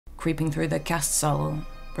Creeping through the castle,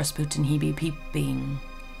 Rasputin he be peeping.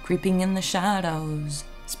 Creeping in the shadows,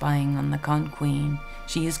 spying on the con-queen.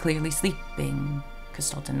 She is clearly sleeping.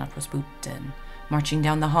 Kostaltyn, not Rasputin. Marching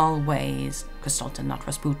down the hallways, Kostaltyn, not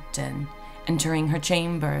Rasputin. Entering her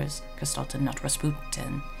chambers, Kostaltyn, not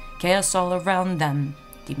Rasputin. Chaos all around them,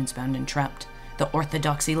 demons bound and trapped. The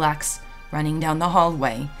orthodoxy lacks, running down the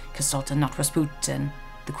hallway, Kostaltyn, not Rasputin.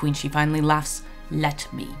 The queen she finally laughs, let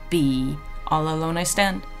me be. All alone I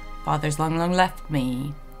stand, father's long left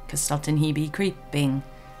me. Kostaltyn he be creeping,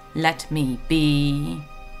 let me be.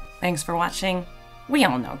 Thanks for watching. We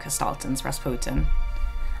all know Kostaltyn's Rasputin.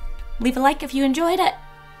 Leave a like if you enjoyed it.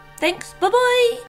 Thanks, bye-bye!